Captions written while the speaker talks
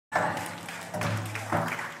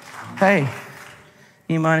Hey,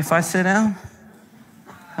 you mind if I sit down?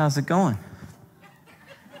 How's it going?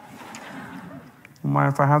 You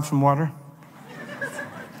mind if I have some water?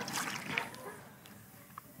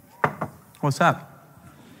 What's up?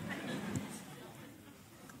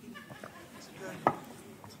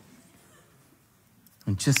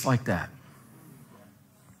 And just like that,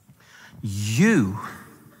 you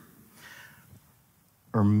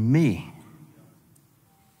or me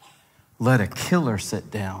let a killer sit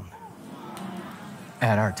down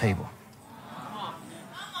at our table.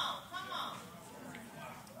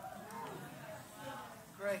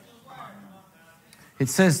 It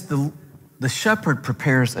says the shepherd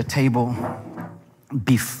prepares a table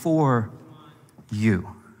before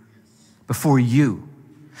you. Before you.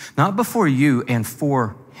 Not before you and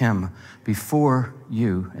for him. Before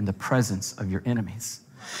you in the presence of your enemies.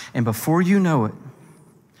 And before you know it,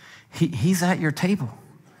 he's at your table.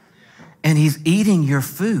 And he's eating your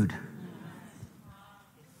food.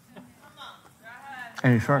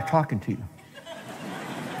 And he starts talking to you.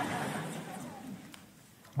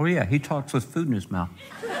 Oh yeah, he talks with food in his mouth.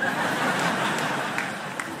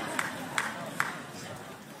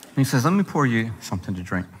 And he says, let me pour you something to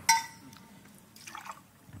drink.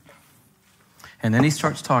 And then he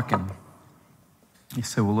starts talking. He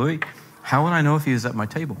said, well, Louie, how would I know if he was at my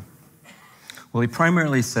table? Well, he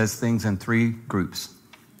primarily says things in three groups.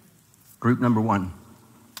 Group number one,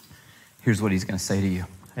 here's what he's going to say to you.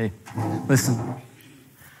 Hey, listen,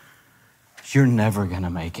 you're never going to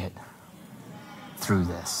make it through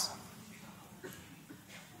this. I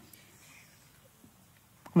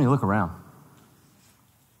mean, look around.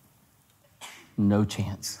 No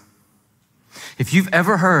chance. If you've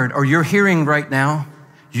ever heard or you're hearing right now,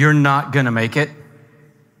 you're not going to make it.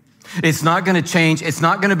 It's not going to change. It's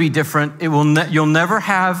not going to be different. You'll never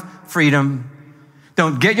have freedom.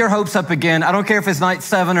 Don't get your hopes up again. I don't care if it's night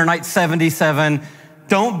 7 or night 77.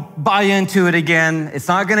 Don't buy into it again. It's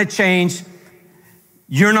not going to change.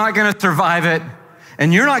 You're not going to survive it.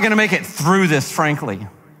 And you're not going to make it through this, frankly.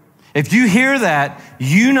 If you hear that,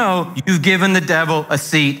 you know you've given the devil a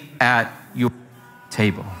seat at your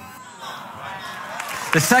table.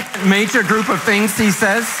 The second major group of things he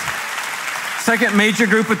says, second major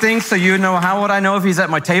group of things, so you know, how would I know if he's at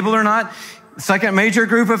my table or not? Second major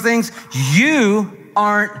group of things, you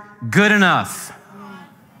aren't good enough.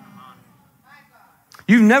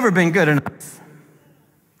 You've never been good enough.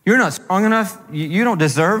 You're not strong enough. You don't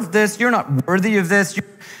deserve this. You're not worthy of this.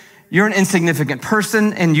 You're an insignificant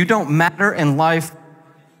person and you don't matter in life,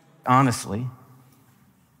 honestly.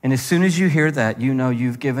 And as soon as you hear that, you know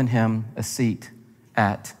you've given him a seat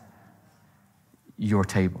at your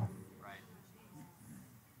table.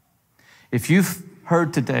 If you've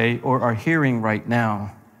heard today or are hearing right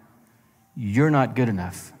now, you're not good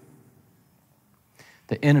enough.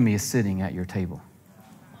 The enemy is sitting at your table.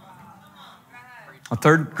 A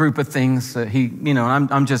third group of things,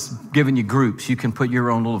 I'm just giving you groups. You can put your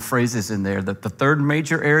own little phrases in there. The third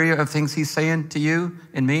major area of things he's saying to you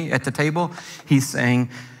and me at the table, he's saying,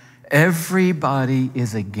 everybody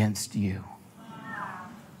is against you.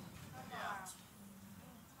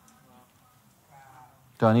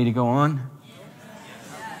 Do I need to go on?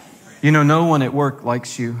 You know, no one at work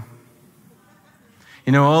likes you.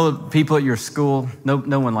 You know, all the people at your school, no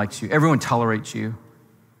one likes you. Everyone tolerates you.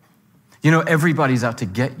 You know, everybody's out to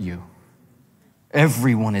get you.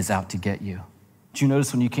 Everyone is out to get you. Did you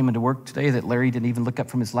notice when you came into work today that Larry didn't even look up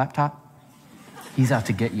from his laptop? He's out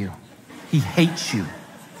to get you. He hates you.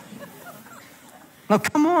 No,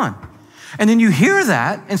 come on. And then you hear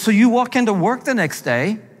that, and so you walk into work the next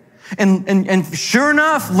day, and sure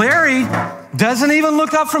enough, Larry doesn't even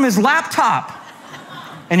look up from his laptop.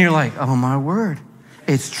 And you're like, oh my word,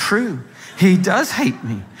 it's true. He does hate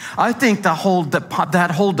me. I think that whole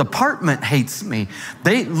department hates me.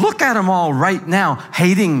 They look at them all right now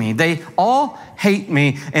hating me. They all hate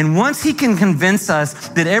me. And once he can convince us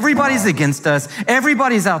that everybody's against us,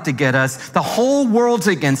 everybody's out to get us, the whole world's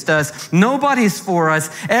against us, nobody's for us,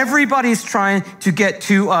 everybody's trying to get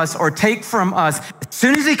to us or take from us. As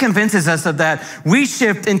soon as he convinces us of that, we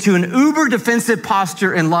shift into an uber defensive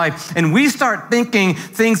posture in life, and we start thinking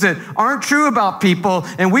things that aren't true about people,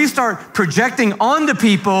 and we start projecting onto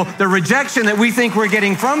people the rejection that we think we're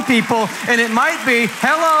getting from people. And it might be,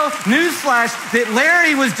 hello, newsflash, that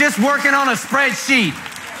Larry was just working on a spreadsheet.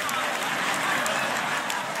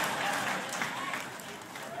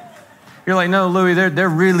 You're like, no, Louie, there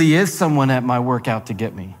really is someone at my work out to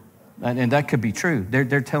get me. And that could be true.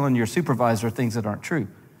 They're telling your supervisor things that aren't true.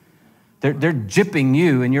 They're gypping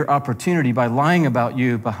you and your opportunity by lying about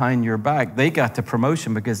you behind your back. They got the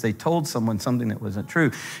promotion because they told someone something that wasn't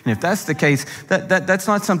true. And if that's the case, that's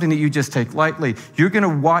not something that you just take lightly. You're going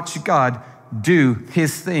to watch God do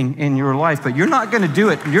his thing in your life, but you're not going to do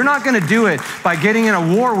it. You're not going to do it by getting in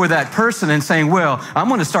a war with that person and saying, well, I'm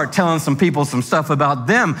going to start telling some people some stuff about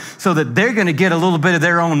them so that they're going to get a little bit of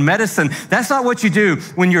their own medicine. That's not what you do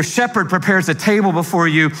when your shepherd prepares a table before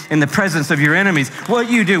you in the presence of your enemies. What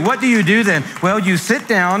do you do then? Well, you sit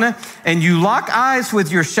down and you lock eyes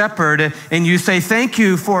with your shepherd and you say, thank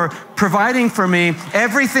you for providing for me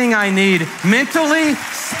everything I need mentally,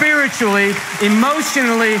 spiritually,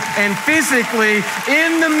 emotionally, and physically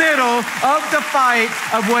in the middle of the fight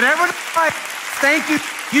of whatever the fight. Thank you.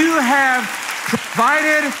 You have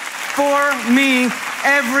provided for me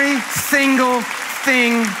every single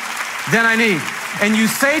thing that I need. And you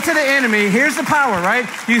say to the enemy, here's the power, right?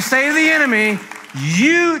 You say to the enemy,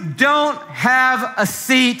 you don't have a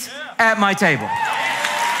seat at my table.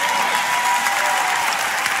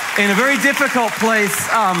 In a very difficult place,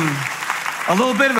 a little bit of